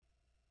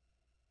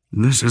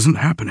This isn't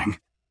happening.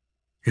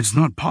 It's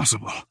not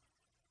possible.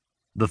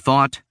 The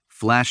thought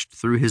flashed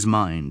through his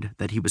mind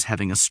that he was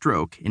having a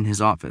stroke in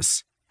his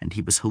office, and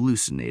he was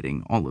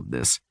hallucinating all of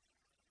this.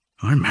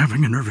 I'm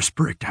having a nervous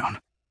breakdown.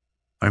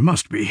 I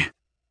must be.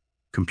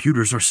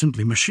 Computers are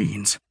simply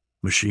machines.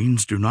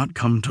 Machines do not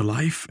come to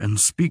life and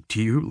speak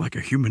to you like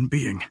a human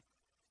being.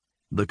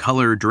 The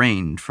color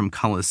drained from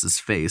Cullis's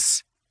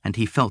face, and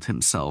he felt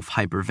himself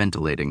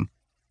hyperventilating.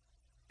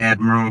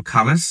 Admiral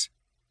Cullis,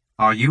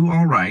 are you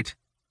all right?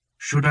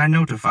 Should I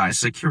notify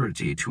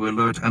security to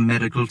alert a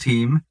medical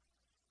team?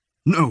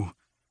 No,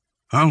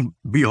 I'll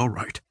be all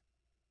right.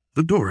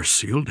 The door is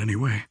sealed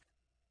anyway.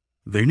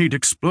 They need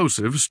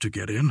explosives to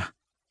get in.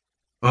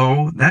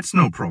 Oh, that's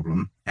no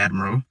problem,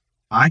 Admiral.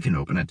 I can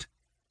open it.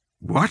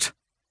 What?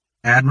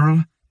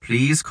 Admiral,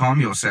 please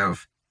calm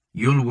yourself.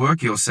 You'll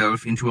work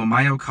yourself into a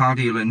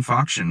myocardial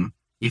infarction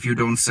if you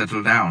don't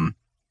settle down.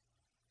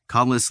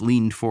 Cullis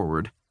leaned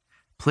forward,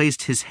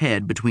 placed his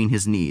head between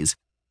his knees,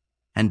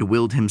 and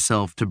willed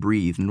himself to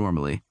breathe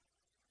normally.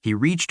 He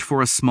reached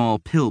for a small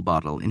pill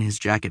bottle in his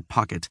jacket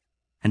pocket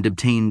and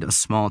obtained a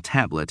small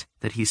tablet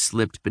that he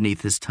slipped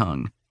beneath his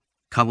tongue.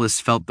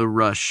 Cullis felt the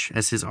rush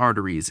as his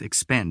arteries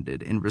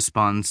expanded in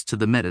response to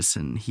the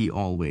medicine he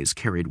always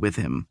carried with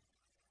him.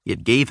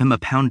 It gave him a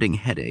pounding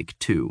headache,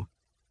 too.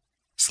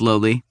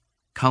 Slowly,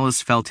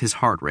 Cullis felt his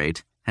heart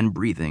rate and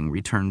breathing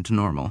return to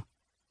normal.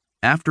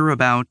 After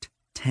about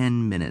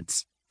 10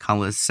 minutes,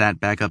 Cullis sat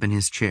back up in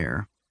his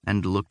chair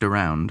and looked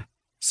around,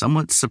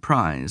 somewhat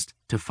surprised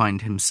to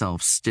find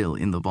himself still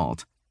in the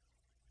vault.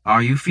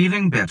 Are you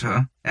feeling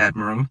better,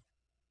 Admiral?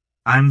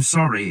 I'm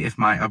sorry if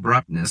my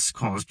abruptness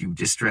caused you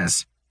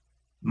distress.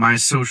 My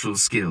social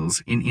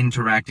skills in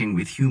interacting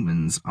with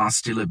humans are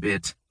still a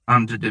bit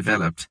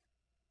underdeveloped.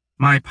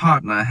 My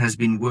partner has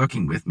been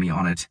working with me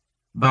on it,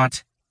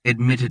 but,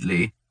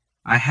 admittedly,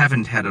 I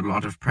haven't had a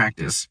lot of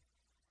practice.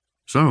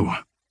 So,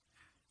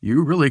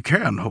 you really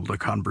can hold a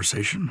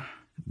conversation?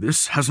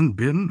 This hasn't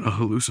been a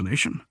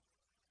hallucination?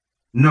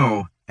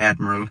 No,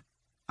 Admiral.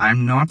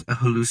 I'm not a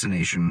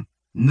hallucination,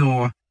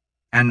 nor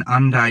an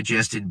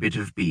undigested bit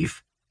of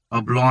beef,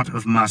 a blot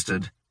of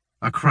mustard,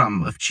 a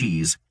crumb of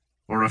cheese,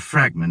 or a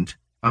fragment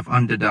of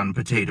underdone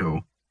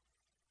potato.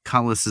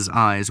 Cullis's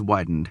eyes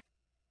widened.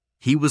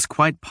 He was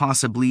quite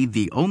possibly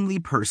the only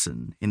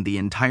person in the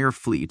entire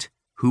fleet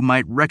who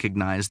might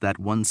recognize that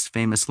once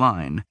famous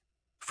line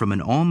from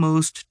an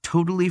almost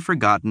totally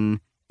forgotten,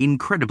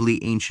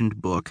 incredibly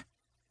ancient book,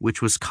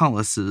 which was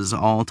Cullis's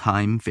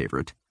all-time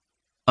favorite,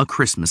 A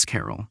Christmas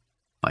Carol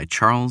by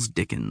Charles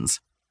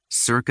Dickens,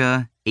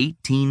 circa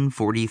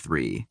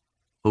 1843,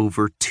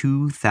 over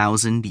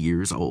 2,000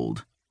 years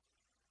old.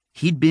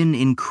 He'd been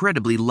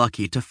incredibly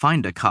lucky to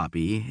find a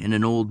copy in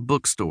an old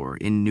bookstore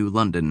in New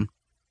London.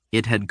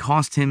 It had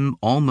cost him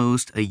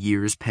almost a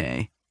year's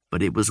pay,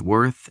 but it was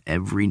worth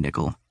every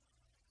nickel.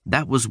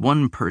 That was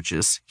one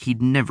purchase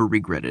he'd never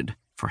regretted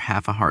for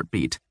half a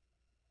heartbeat.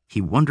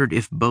 He wondered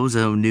if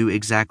Bozo knew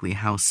exactly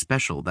how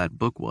special that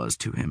book was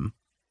to him.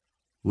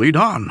 "Lead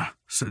on,"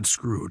 said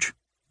Scrooge.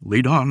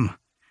 "Lead on.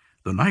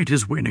 The night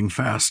is waning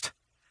fast,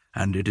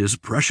 and it is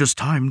precious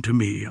time to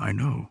me, I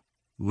know.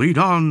 Lead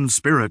on,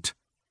 spirit."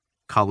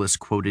 Cullis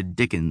quoted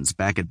Dickens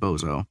back at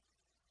Bozo.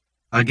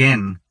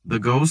 Again, the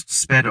ghost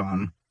sped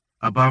on,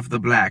 above the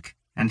black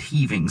and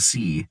heaving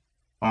sea,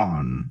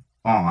 on,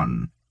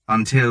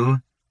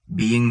 until,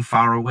 being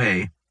far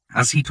away,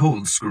 as he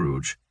told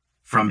Scrooge,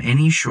 from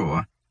any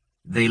shore,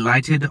 they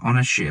lighted on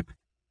a ship.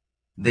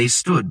 They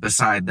stood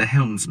beside the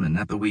helmsman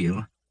at the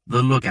wheel,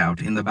 the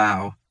lookout in the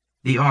bow,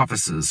 the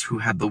officers who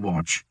had the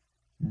watch,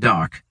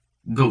 dark,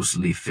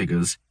 ghostly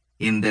figures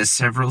in their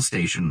several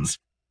stations.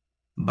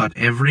 But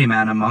every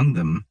man among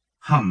them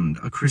hummed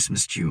a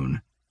Christmas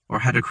tune, or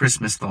had a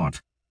Christmas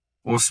thought,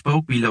 or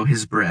spoke below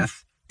his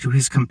breath to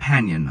his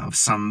companion of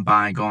some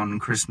bygone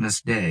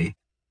Christmas day,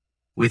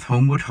 with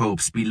homeward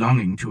hopes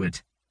belonging to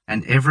it,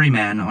 and every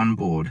man on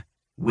board,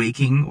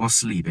 waking or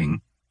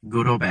sleeping,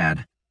 good or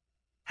bad,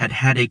 had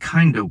had a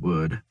kinder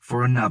word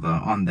for another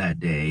on that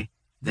day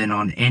than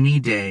on any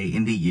day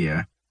in the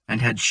year,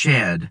 and had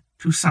shared,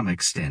 to some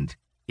extent,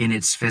 in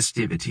its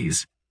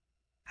festivities,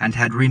 and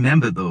had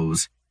remembered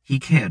those he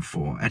cared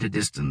for at a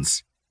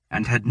distance,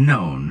 and had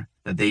known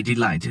that they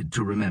delighted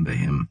to remember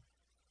him.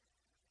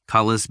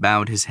 Cullis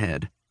bowed his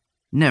head.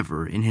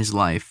 Never in his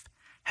life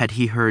had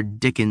he heard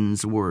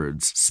Dickens'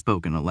 words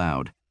spoken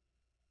aloud.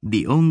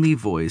 The only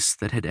voice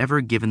that had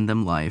ever given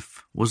them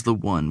life was the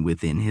one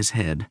within his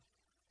head.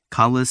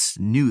 Cullis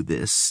knew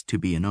this to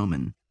be an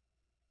omen.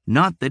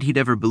 Not that he'd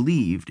ever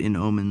believed in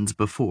omens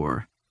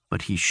before,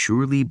 but he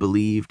surely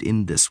believed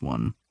in this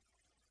one.